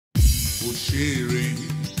òṣèré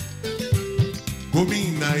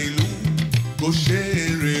gómìnà ìlú kò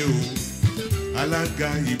ṣeré o alága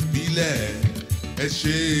ìbílẹ̀ ẹ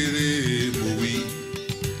ṣeré mòwe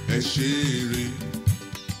ẹ ṣeré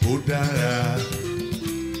ó dára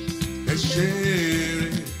ẹ ṣeré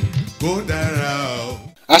ó dára o.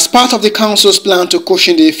 As part of the Council's plan to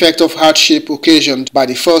cushion the effect of hardship occasioned by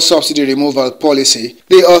the fuel subsidy removal policy,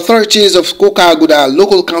 the authorities of Coker-Aguda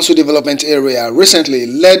Local Council Development Area recently,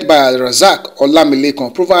 led by Rasaq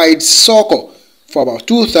provides succor for about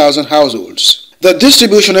 2,000 households. The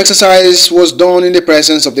distribution exercise was done in the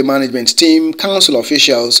presence of the management team, council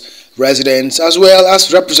officials, residents, as well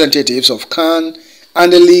as representatives of Khan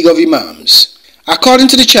and the League of Imams. According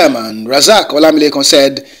to the chairman, Rasaq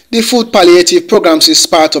said the food palliative programs is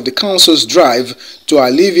part of the council's drive to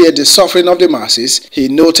alleviate the suffering of the masses. He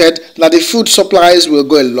noted that the food supplies will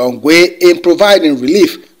go a long way in providing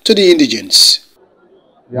relief to the indigents.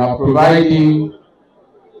 We are providing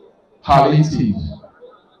palliative,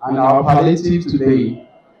 and our palliative today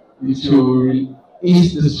is to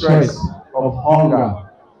ease the stress of hunger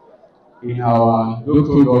in our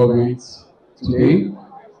local governments today.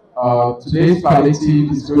 Today's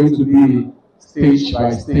palliative is going to be stage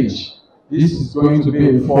by stage. This is going to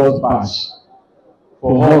be a first batch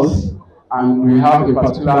for us, and we have a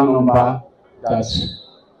particular number that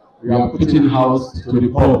we are putting out to the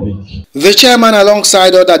public. The chairman,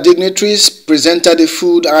 alongside other dignitaries, presented the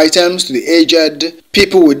food items to the aged,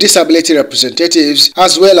 people with disability representatives,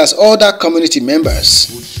 as well as other community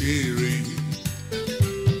members.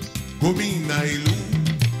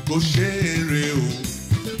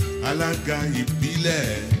 Alága ìbílẹ̀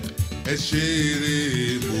ẹ ṣeré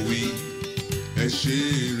mòwe ẹ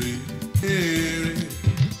ṣeré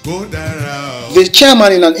kó dára o. The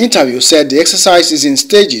chairman in an interview said the exercise is in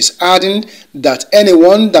stages, adding that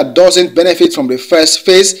anyone that doesn't benefit from the first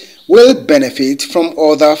phase will benefit from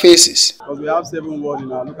other phases. Because we have 7 wards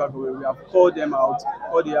in our local government, we have called them out,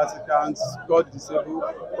 called the Africans, called the disabled,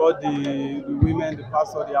 called the women, the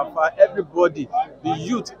pastor, the alpha, everybody, the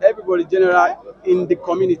youth, everybody general in the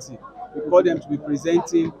community. We call them to be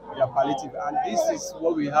presenting their palliative, and this is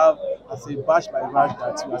what we have as a batch by batch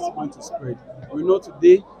that we are going to spread. We know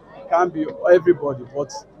today it can't be everybody,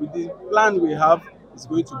 but with the plan we have, it's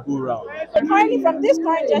going to go around. Currently, from this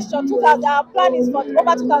current gesture, our plan is for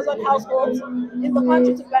over 2,000 households in the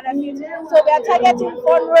country to benefit. So we are targeting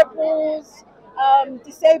vulnerables,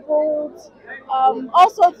 disabled,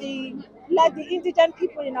 also the indigent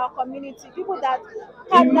people in our community, people that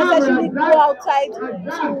can't necessarily go outside to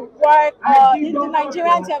work, in the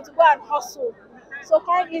Nigerian term, to go and hustle. So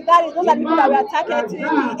currently, those are the people that we are targeting: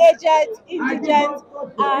 the aged, indigent,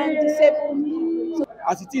 and disabled. So,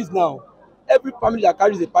 as it is now, every family that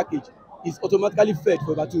carries a package is automatically fed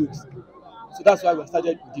for about 2 weeks. So that's why we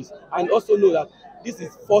started with this. And also know that this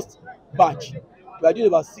is first batch. We are doing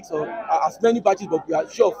about 6 or as many batches, but we are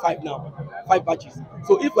sure of 5 now. 5 batches.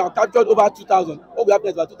 So if we have captured over 2,000, all we have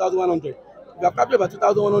is about 2,100. We have captured about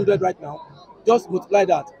 2,100 right now. Just multiply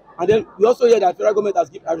that. And then we also hear that the federal government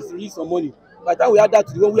has released some money. By the time we add that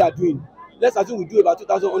to the one we are doing, let's assume we do about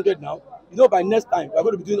 2,100 now. You know, by next time, we are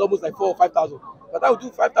going to be doing almost like 4,000 or 5,000. By the time we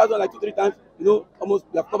do 5,000 like 2-3 times, you know, we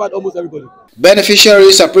have covered almost everybody.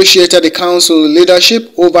 Beneficiaries appreciated the council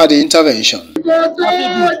leadership over the intervention. It's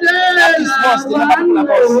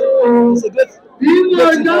a great thing for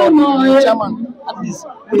the chairman. At least,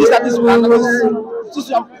 we really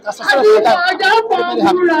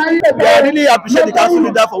appreciate the council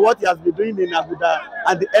leader for what he has been doing in Abuja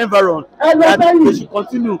and the environment. That they should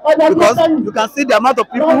continue, because you can see the amount of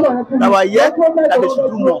people that were here that they should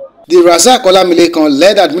do more. The Rasaq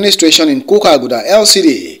led administration in Coker-Aguda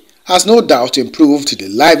Lcda has no doubt improved the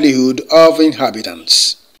livelihood of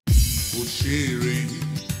inhabitants.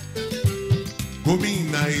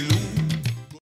 Gómìnà ìlú